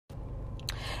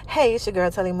Hey, it's your girl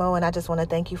Telly Mo, and I just want to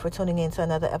thank you for tuning in to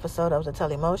another episode of the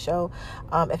Telly Mo Show.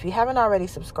 If you haven't already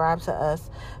subscribed to us,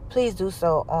 please do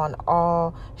so on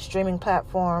all streaming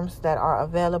platforms that are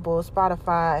available: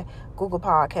 Spotify, Google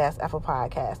Podcasts, Apple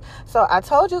Podcasts. So I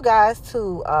told you guys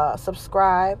to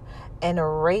subscribe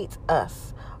and rate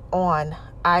us on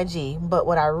IG, but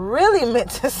what I really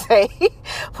meant to say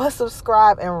was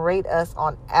subscribe and rate us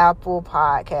on Apple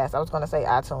Podcasts. I was going to say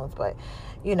iTunes, but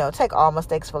take all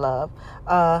mistakes for love.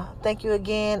 Thank you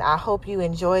again. I hope you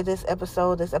enjoyed this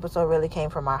episode. This episode really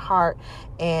came from my heart.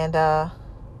 And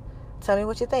tell me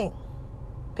what you think.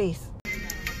 Peace.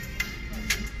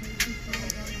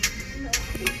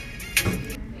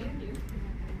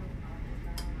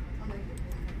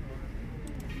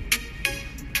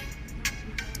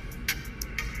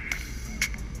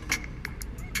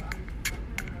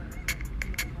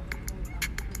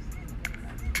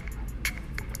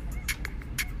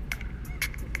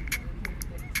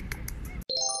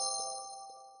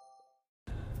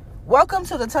 Welcome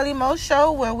to the Telly Mo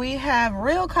Show, where we have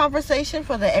real conversation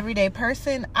for the everyday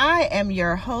person. I am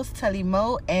your host, Telly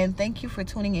Mo, and thank you for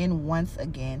tuning in once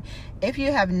again. If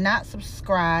you have not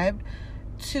subscribed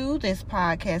to this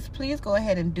podcast, please go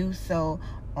ahead and do so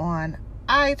on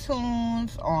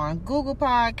iTunes, on Google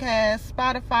Podcasts,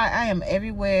 Spotify. I am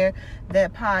everywhere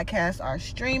that podcasts are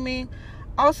streaming.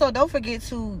 Also, don't forget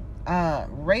to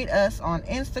rate us on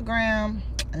Instagram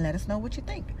and let us know what you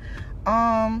think.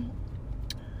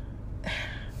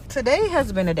 Today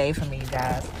has been a day for me, you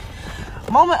guys.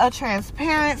 Moment of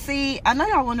transparency. I know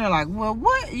y'all wonder, like, well,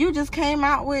 what? You just came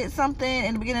out with something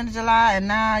in the beginning of July, and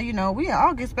now, we in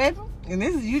August, baby. And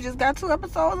you just got 2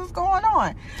 episodes that's going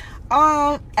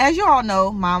on. As you all know,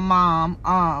 my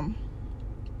mom,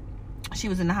 she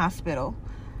was in the hospital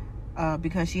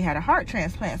because she had a heart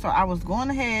transplant. So I was going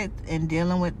ahead and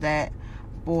dealing with that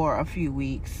for a few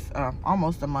weeks,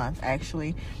 almost a month,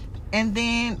 actually. And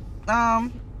then,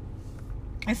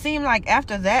 it seemed like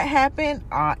after that happened,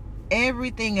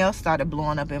 everything else started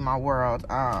blowing up in my world.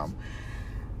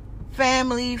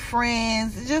 Family,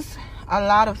 friends, just a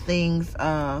lot of things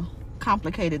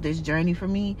complicated this journey for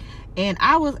me. And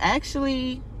I was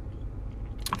actually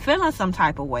feeling some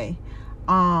type of way.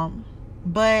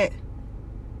 But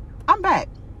I'm back.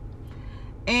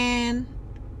 And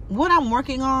what I'm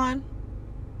working on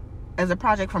as a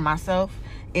project for myself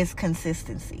is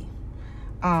consistency.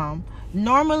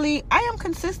 Normally, I am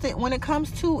consistent when it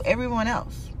comes to everyone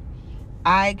else.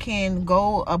 I can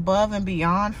go above and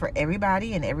beyond for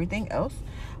everybody and everything else.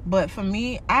 But for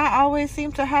me, I always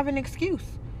seem to have an excuse.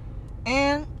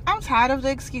 And I'm tired of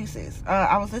the excuses.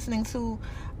 I was listening to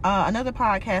another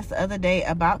podcast the other day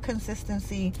about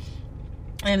consistency.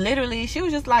 And literally, she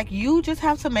was just like, you just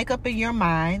have to make up in your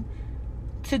mind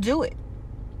to do it.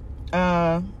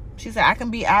 She said, I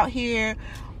can be out here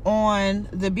on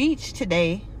the beach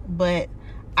today, but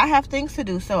I have things to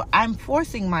do, so I'm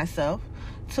forcing myself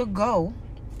to go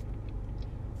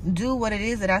do what it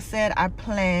is that I said I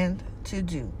planned to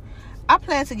do. I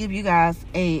plan to give you guys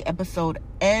a episode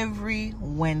every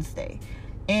Wednesday,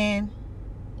 and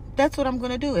that's what I'm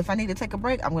going to do. If I need to take a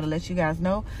break, I'm going to let you guys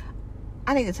know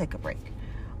I need to take a break.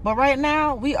 But right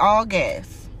now, we all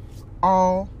gas.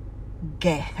 All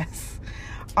gas.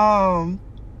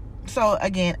 So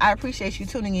again, I appreciate you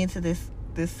tuning into this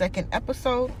second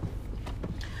episode.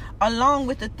 Along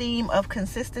with the theme of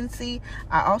consistency,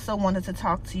 I also wanted to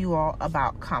talk to you all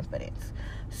about confidence.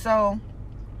 So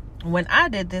when I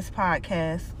did this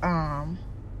podcast,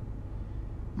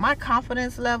 my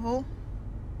confidence level,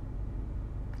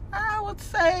 I would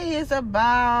say, is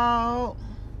about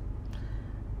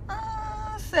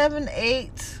 7,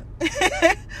 8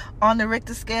 on the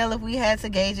Richter scale if we had to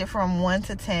gauge it from 1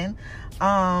 to 10.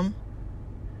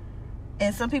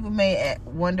 And some people may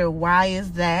wonder, why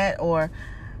is that? Or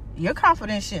your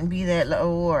confidence shouldn't be that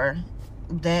low or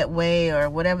that way, or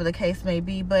whatever the case may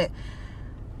be. But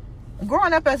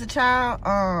growing up as a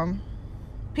child,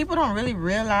 people don't really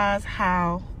realize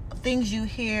how things you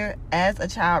hear as a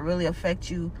child really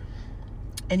affect you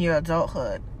in your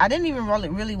adulthood. I didn't even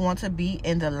really want to be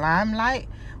in the limelight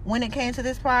when it came to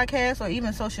this podcast or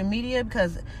even social media,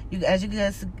 because as you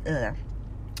guys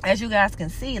can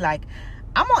see, like,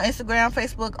 I'm on Instagram,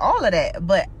 Facebook, all of that,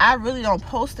 but I really don't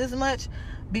post as much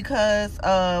because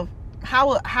of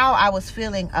how I was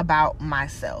feeling about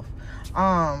myself.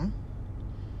 When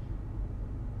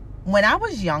I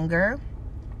was younger,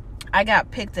 I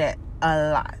got picked at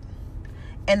a lot.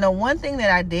 And the one thing that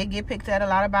I did get picked at a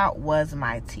lot about was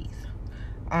my teeth.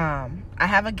 I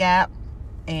have a gap,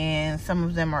 and some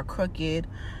of them are crooked.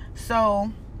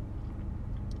 So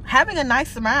having a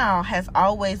nice smile has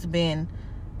always been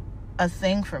a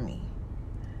thing for me.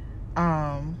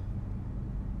 I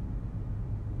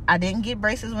didn't get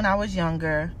braces when I was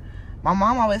younger. My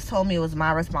mom always told me it was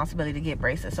my responsibility to get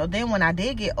braces. So then when I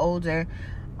did get older,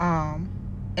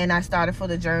 and I started for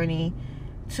the journey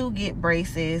to get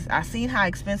braces, I seen how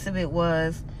expensive it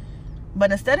was.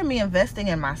 But instead of me investing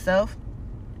in myself,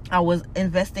 I was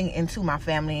investing into my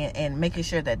family and making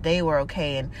sure that they were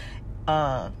okay, and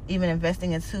even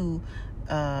investing into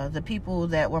the people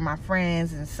that were my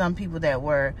friends and some people that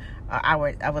were I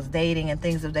was dating and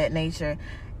things of that nature.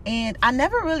 And I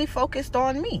never really focused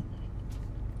on me.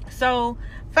 So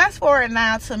fast forward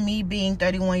now to me being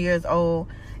 31 years old,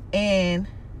 and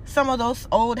some of those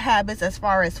old habits as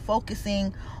far as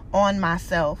focusing on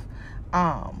myself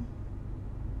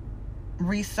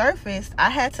resurfaced. I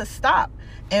had to stop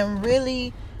and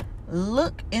really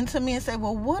look into me and say,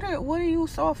 well, what are you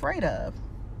so afraid of?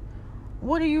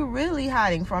 What are you really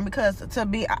hiding from? Because to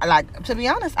be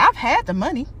honest, I've had the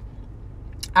money,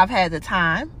 I've had the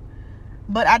time,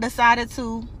 but I decided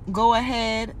to go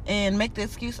ahead and make the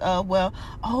excuse of, well,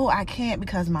 oh, I can't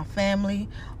because my family.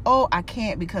 Oh, I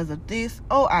can't because of this.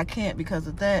 Oh, I can't because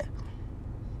of that.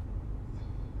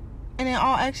 And in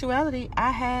all actuality,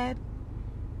 I had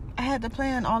the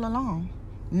plan all along.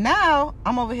 Now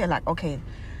I'm over here like, okay,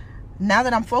 now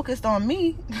that I'm focused on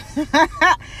me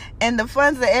and the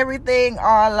funds and everything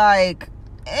are like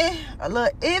a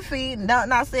little iffy.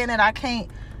 Not saying that I can't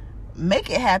make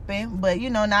it happen, but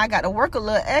now I got to work a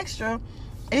little extra.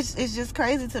 It's just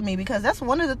crazy to me, because that's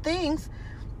one of the things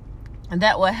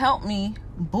that will help me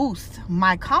boost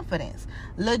my confidence.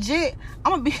 Legit,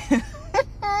 I'm gonna be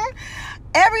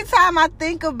every time I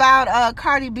think about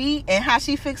Cardi B and how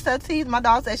she fixed her teeth, my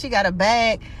dog said she got a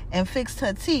bag and fixed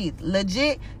her teeth.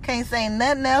 Legit, can't say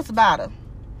nothing else about her.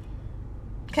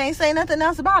 Can't say nothing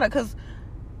else about her, because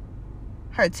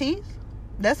her teeth,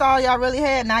 that's all y'all really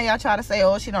had. Now y'all try to say,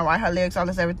 oh, she don't write her lyrics, all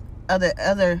this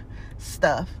other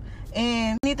stuff.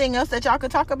 And anything else that y'all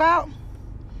could talk about,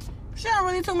 she don't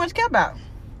really too much care about.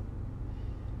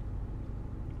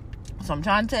 So I'm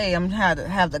trying to tell you, I'm going to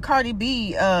have the Cardi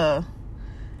B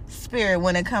spirit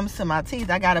when it comes to my teeth.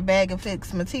 I got a bag and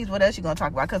fix my teeth. What else you going to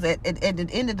talk about? Because at the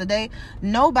end of the day,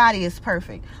 nobody is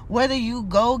perfect. Whether you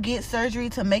go get surgery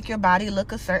to make your body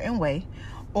look a certain way,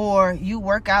 or you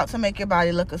work out to make your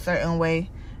body look a certain way,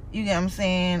 you get what I'm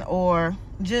saying? Or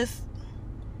just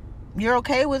you're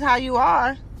okay with how you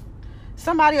are,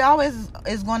 somebody always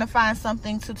is going to find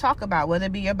something to talk about, whether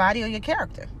it be your body or your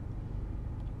character.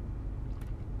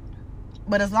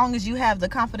 But as long as you have the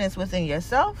confidence within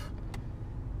yourself,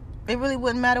 it really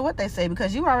wouldn't matter what they say,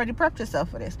 because you already prepped yourself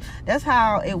for this. That's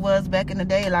how it was back in the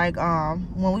day, like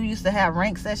when we used to have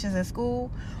rank sessions in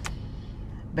school.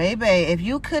 Baby, if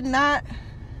you could not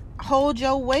hold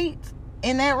your weight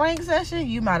in that rank session,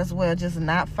 you might as well just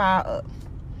not fire up,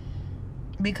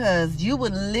 because you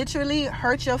would literally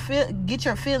get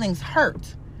your feelings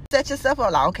hurt. Set yourself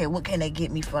up like, okay, what can they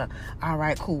get me for? All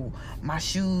right, cool. My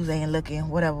shoes ain't looking,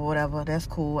 whatever. That's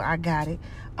cool. I got it.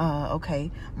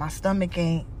 Okay. My stomach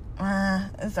ain't.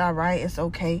 It's all right. It's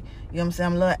okay. You know what I'm saying?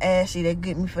 I'm a little ashy. They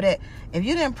get me for that. If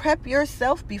you didn't prep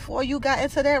yourself before you got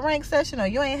into that rank session, or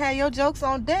you ain't had your jokes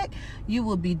on deck, you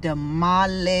will be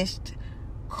demolished,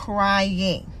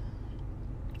 crying.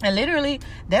 And literally,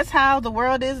 that's how the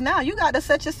world is now. You got to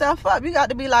set yourself up. You got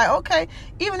to be like, okay,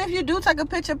 even if you do take a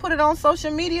picture, put it on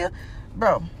social media,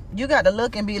 bro, you got to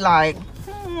look and be like,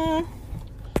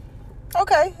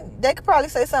 okay, they could probably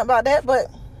say something about that, but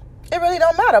it really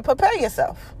don't matter. Prepare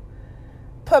yourself.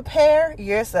 Prepare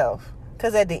yourself.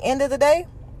 Because at the end of the day,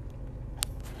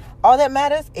 all that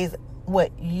matters is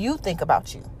what you think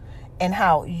about you and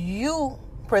how you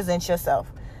present yourself.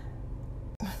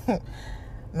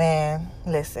 Man,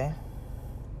 listen.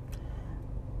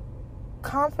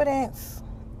 Confidence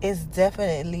is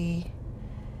definitely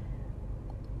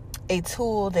a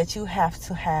tool that you have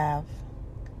to have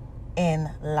in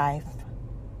life,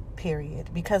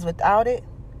 period. Because without it,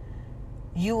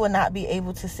 you will not be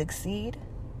able to succeed.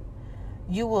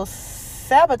 You will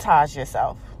sabotage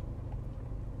yourself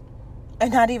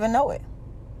and not even know it.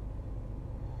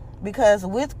 Because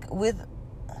with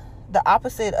the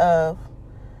opposite of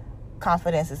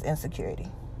confidence is insecurity.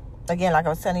 Again, like I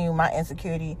was telling you, my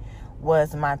insecurity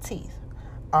was my teeth.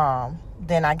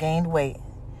 Then I gained weight.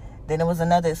 Then it was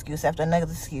another excuse after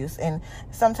another excuse. And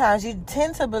sometimes you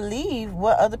tend to believe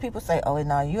what other people say. Oh,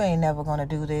 no, you ain't never going to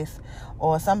do this.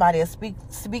 Or somebody will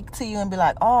speak to you and be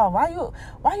like, oh, why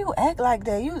you act like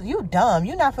that? You dumb.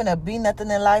 You're not going to be nothing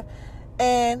in life.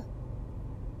 And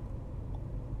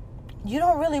you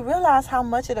don't really realize how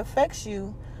much it affects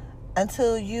you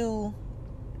until you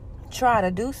try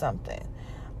to do something.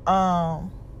 I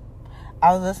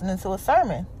was listening to a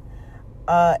sermon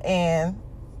And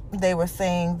they were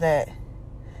saying that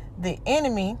the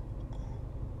enemy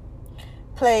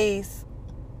plays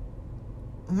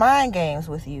mind games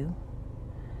with you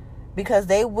because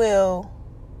they will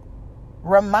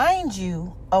remind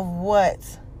you of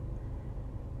what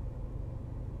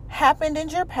happened in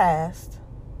your past.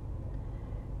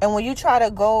 And when you try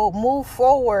to move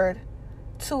forward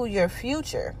to your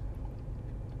future,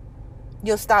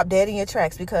 you'll stop dead in your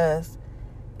tracks because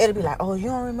it'll be like, oh, you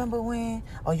don't remember when?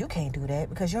 Oh, you can't do that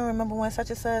because you don't remember when such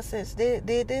and such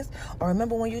did this? Or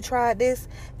remember when you tried this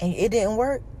and it didn't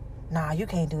work? Nah, you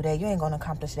can't do that. You ain't going to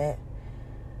accomplish that.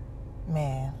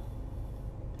 Man,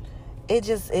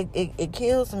 it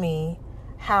kills me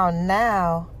how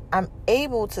now I'm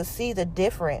able to see the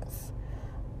difference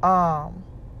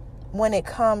when it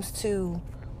comes to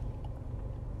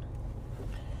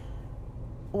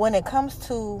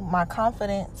my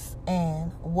confidence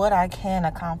and what I can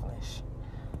accomplish.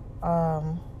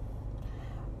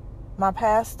 My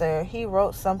pastor, he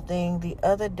wrote something the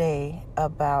other day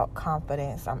about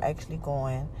confidence. I'm actually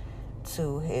going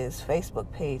to his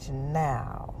Facebook page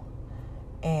now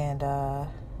and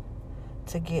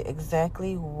to get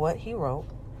exactly what he wrote.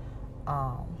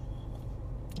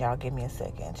 Y'all give me a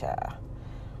second, child.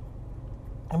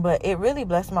 But it really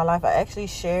blessed my life. I actually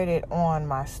shared it on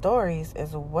my stories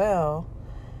as well.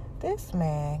 This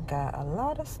man got a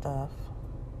lot of stuff.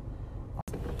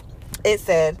 It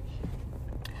said,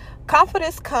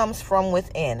 confidence comes from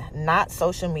within, not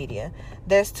social media.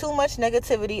 There's too much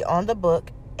negativity on the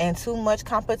book and too much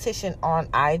competition on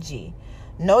IG.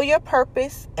 Know your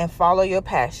purpose and follow your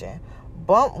passion.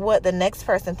 Bump what the next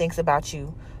person thinks about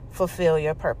you. Fulfill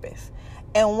your purpose.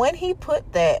 And when he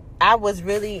put that, I was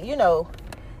really,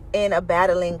 in a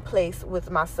battling place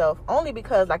with myself, only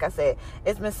because, like I said,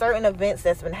 it's been certain events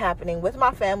that's been happening with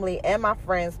my family and my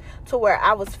friends to where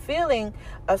I was feeling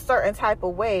a certain type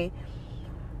of way.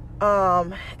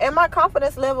 And my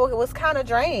confidence level was kind of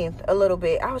drained a little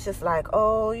bit. I was just like,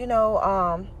 oh,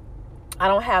 I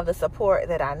don't have the support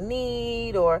that I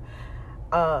need, or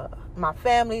my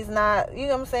family's not, you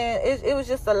know what I'm saying? It was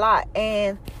just a lot.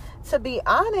 And to be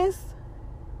honest,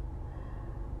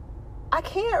 I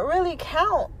can't really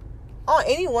count on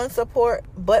anyone's support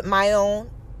but my own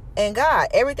and God.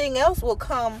 Everything else will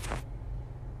come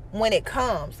when it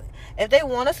comes. If they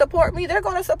want to support me, they're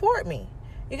going to support me.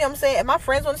 You know what I'm saying? If my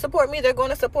friends want to support me, they're going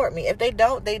to support me. If they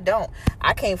don't, they don't.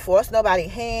 I can't force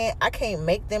nobody's hand. I can't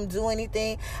make them do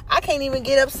anything. I can't even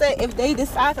get upset if they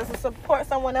decide to support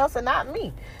someone else and not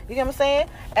me. You know what I'm saying?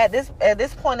 At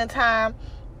this point in time,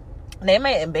 they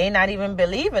may not even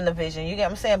believe in the vision. You get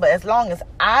what I'm saying? But as long as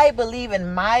I believe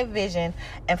in my vision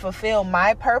and fulfill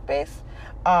my purpose,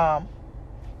 that's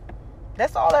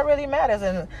all that really matters.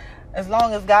 And as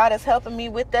long as God is helping me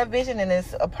with that vision and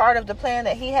it's a part of the plan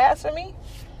that he has for me,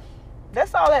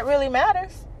 that's all that really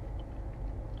matters.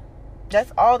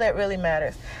 That's all that really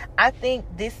matters. I think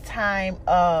this time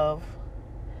of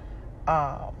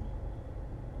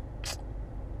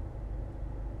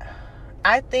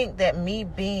I think that me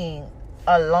being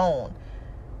alone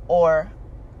or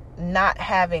not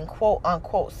having quote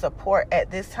unquote support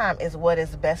at this time is what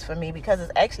is best for me, because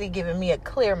it's actually giving me a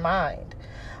clear mind.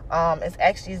 It's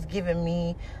actually giving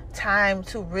me time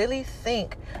to really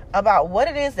think about what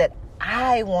it is that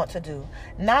I want to do,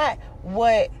 not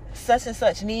what such and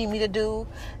such need me to do,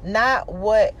 not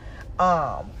what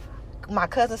my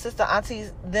cousin, sister,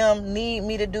 aunties, them need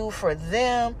me to do for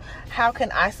them. How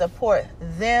can I support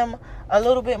them a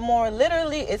little bit more?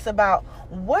 Literally, it's about,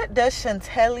 what does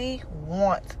Chantelly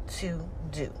want to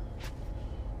do?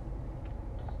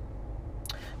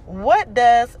 What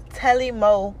does Telly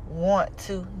Mo want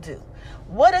to do?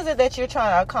 What is it that you're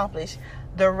trying to accomplish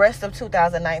the rest of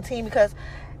 2019? Because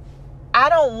I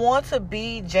don't want to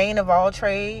be Jane of all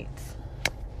trades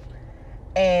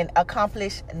and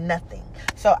accomplish nothing.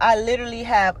 So I literally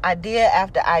have idea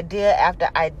after idea after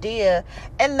idea,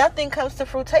 and nothing comes to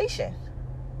fruition.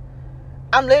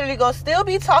 I'm literally going to still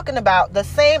be talking about the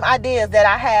same ideas that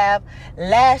I have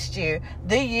last year,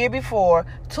 the year before,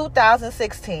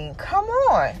 2016. Come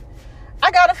on.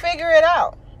 I got to figure it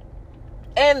out.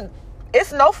 And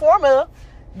it's no formula.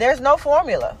 There's no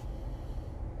formula.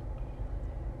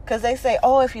 Because they say,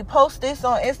 oh, if you post this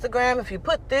on Instagram, if you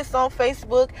put this on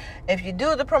Facebook, if you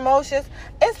do the promotions,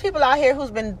 it's people out here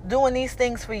who's been doing these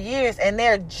things for years, and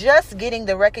they're just getting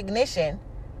the recognition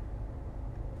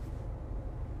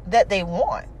that they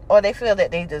want, or they feel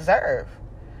that they deserve.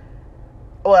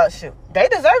 Well, shoot, they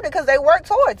deserve it because they work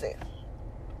towards it.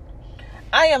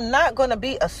 I am not going to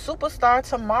be a superstar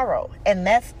tomorrow, and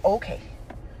that's okay.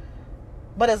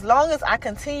 But as long as I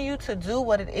continue to do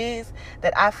what it is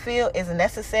that I feel is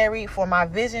necessary for my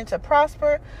vision to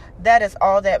prosper, that is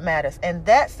all that matters. And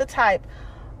that's the type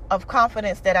of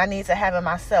confidence that I need to have in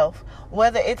myself.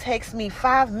 Whether it takes me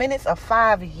 5 minutes or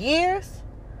 5 years,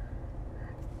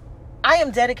 I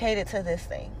am dedicated to this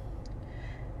thing.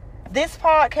 This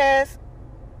podcast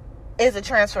is a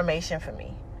transformation for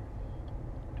me.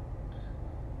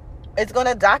 It's going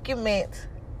to document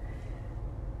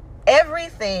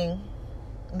everything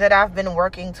that I've been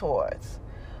working towards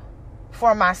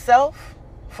for myself,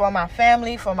 for my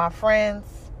family, for my friends.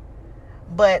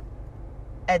 But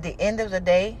at the end of the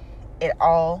day, it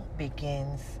all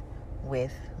begins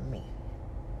with me.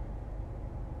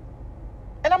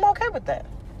 And I'm okay with that.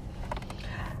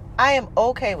 I am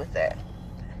okay with that.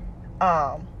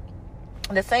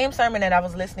 The same sermon that I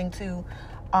was listening to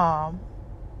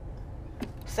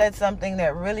said something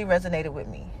that really resonated with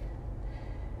me.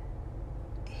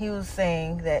 He was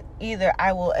saying that either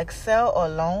I will excel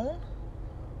alone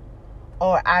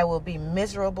or I will be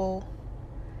miserable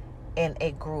in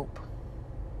a group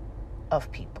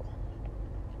of people.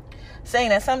 Saying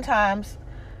that sometimes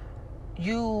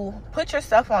you put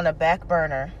yourself on the back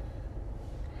burner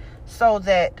so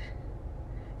that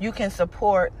you can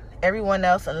support everyone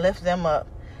else and lift them up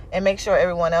and make sure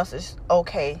everyone else is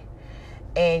okay.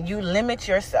 And you limit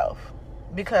yourself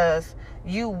because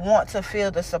you want to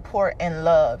feel the support and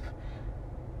love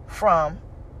from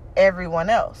everyone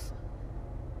else.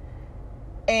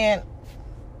 And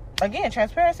again,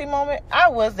 transparency moment, I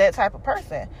was that type of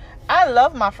person. I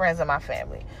love my friends and my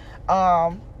family.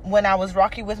 When I was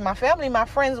rocky with my family, my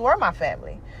friends were my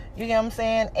family. You get what I'm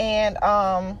saying? And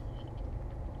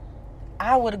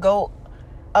I would go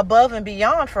above and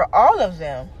beyond for all of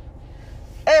them.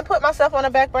 And put myself on the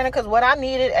back burner because what I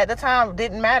needed at the time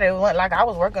didn't matter. It wasn't like I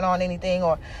was working on anything,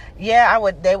 or I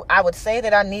would say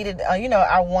that I needed,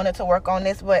 I wanted to work on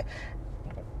this, but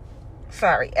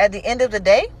at the end of the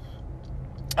day,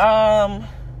 I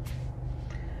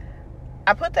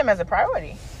put them as a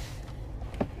priority.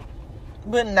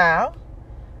 But now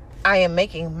I am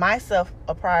making myself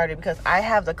a priority because I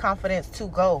have the confidence to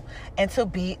go and to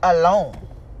be alone.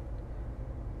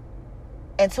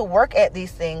 And to work at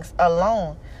these things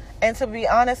alone. And to be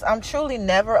honest, I'm truly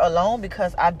never alone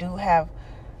because I do have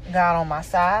God on my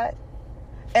side.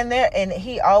 And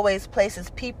He always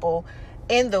places people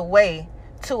in the way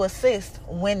to assist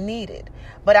when needed.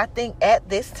 But I think at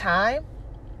this time,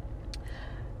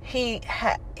 He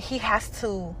has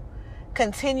to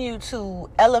continue to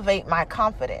elevate my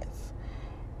confidence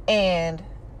and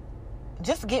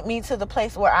just get me to the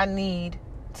place where I need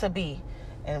to be.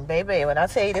 And baby, when I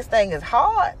tell you this thing is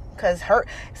hard, because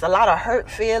it's a lot of hurt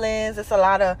feelings. It's a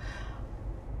lot of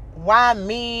why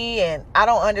me and I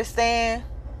don't understand.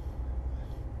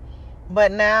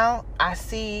 But now I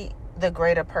see the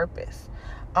greater purpose.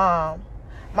 My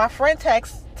friend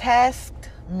tasked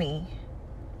me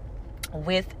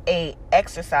with a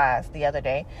exercise the other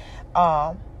day.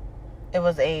 It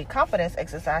was a confidence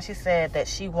exercise. She said that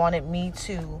she wanted me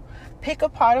to pick a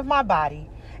part of my body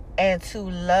and to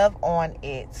love on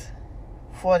it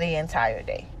for the entire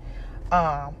day.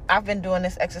 I've been doing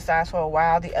this exercise for a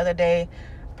while. The other day,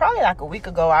 probably like a week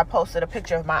ago, I posted a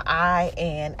picture of my eye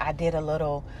and I did a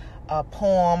little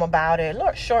poem about it,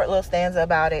 short little stanza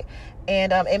about it.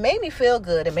 And it made me feel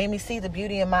good. It made me see the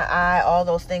beauty in my eye, all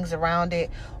those things around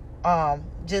it.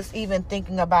 Just even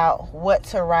thinking about what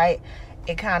to write,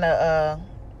 it kind of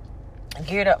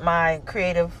geared up my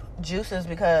creative juices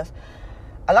because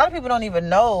a lot of people don't even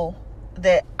know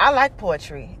that I like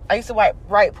poetry. I used to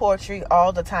write poetry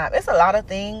all the time. It's a lot of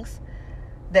things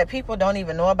that people don't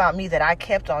even know about me that I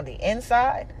kept on the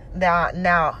inside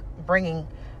now bringing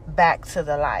back to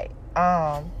the light.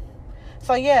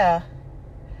 So yeah,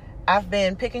 I've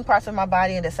been picking parts of my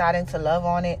body and deciding to love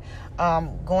on it.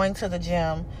 Going to the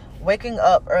gym, waking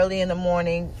up early in the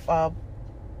morning,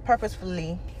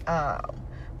 purposefully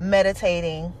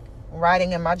meditating,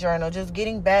 writing in my journal, just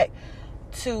getting back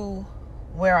to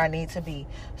where I need to be.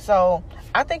 So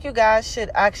I think you guys should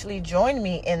actually join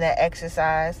me in that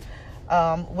exercise.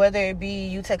 Whether it be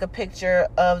you take a picture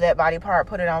of that body part,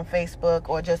 put it on Facebook,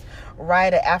 or just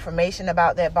write an affirmation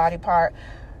about that body part.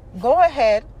 Go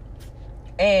ahead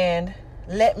and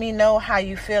let me know how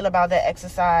you feel about that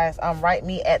exercise. Write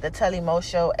me at the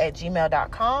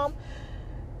TELLYMOShow@gmail.com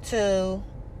to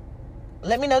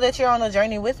let me know that you're on a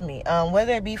journey with me.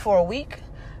 Whether it be for a week,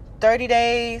 30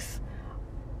 days,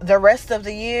 the rest of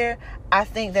the year, I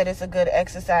think that it's a good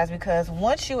exercise because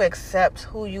once you accept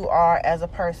who you are as a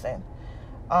person,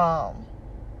 the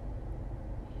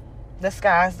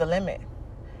sky's the limit.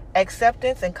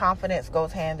 Acceptance and confidence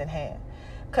goes hand in hand.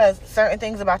 Because certain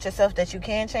things about yourself that you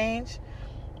can change,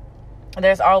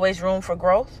 there's always room for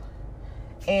growth.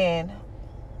 And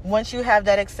once you have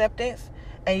that acceptance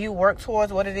and you work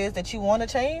towards what it is that you want to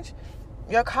change,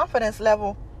 your confidence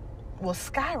level will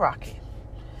skyrocket.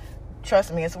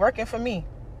 Trust me, it's working for me.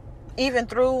 Even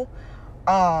through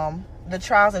the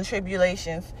trials and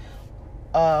tribulations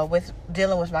with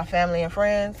dealing with my family and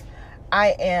friends,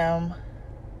 I'm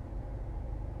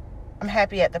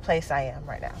happy at the place I am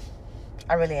right now.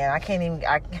 I really am. I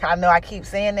know I keep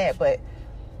saying that, but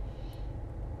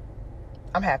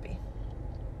I'm happy.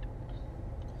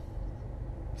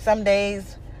 Some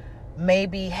days may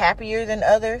be happier than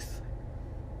others,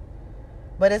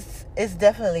 but it's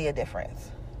definitely a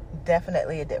difference.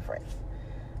 Definitely a difference.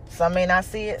 Some may not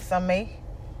see it, some may,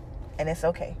 and it's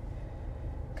okay.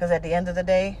 Because at the end of the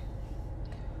day,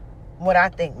 what I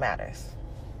think matters.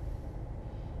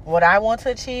 What I want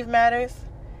to achieve matters.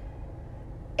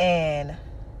 And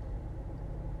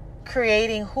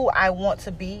creating who I want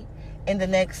to be in the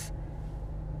next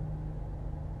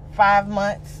 5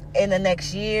 months, in the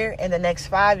next year, in the next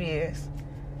 5 years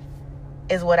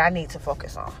is what I need to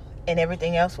focus on. And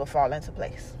everything else will fall into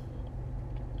place.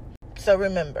 So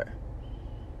remember,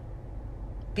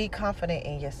 be confident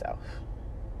in yourself.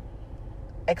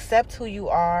 Accept who you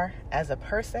are as a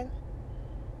person,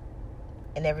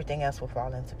 and everything else will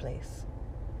fall into place.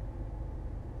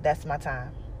 That's my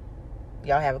time.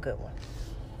 Y'all have a good one.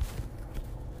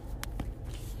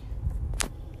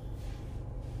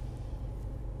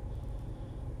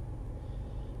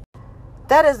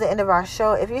 That is the end of our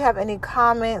show. If you have any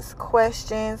comments,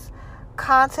 questions,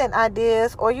 content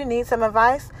ideas, or you need some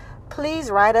advice, please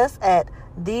write us at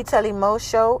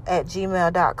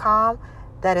TELLYMOShow@gmail.com.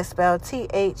 That is spelled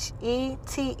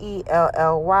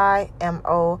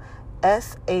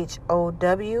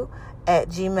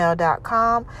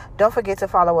TELLYMOSHOW@gmail.com. Don't forget to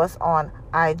follow us on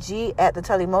IG at The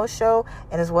Telly Mo Show,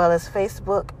 and as well as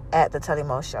Facebook at The Telly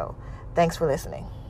Mo Show. Thanks for listening.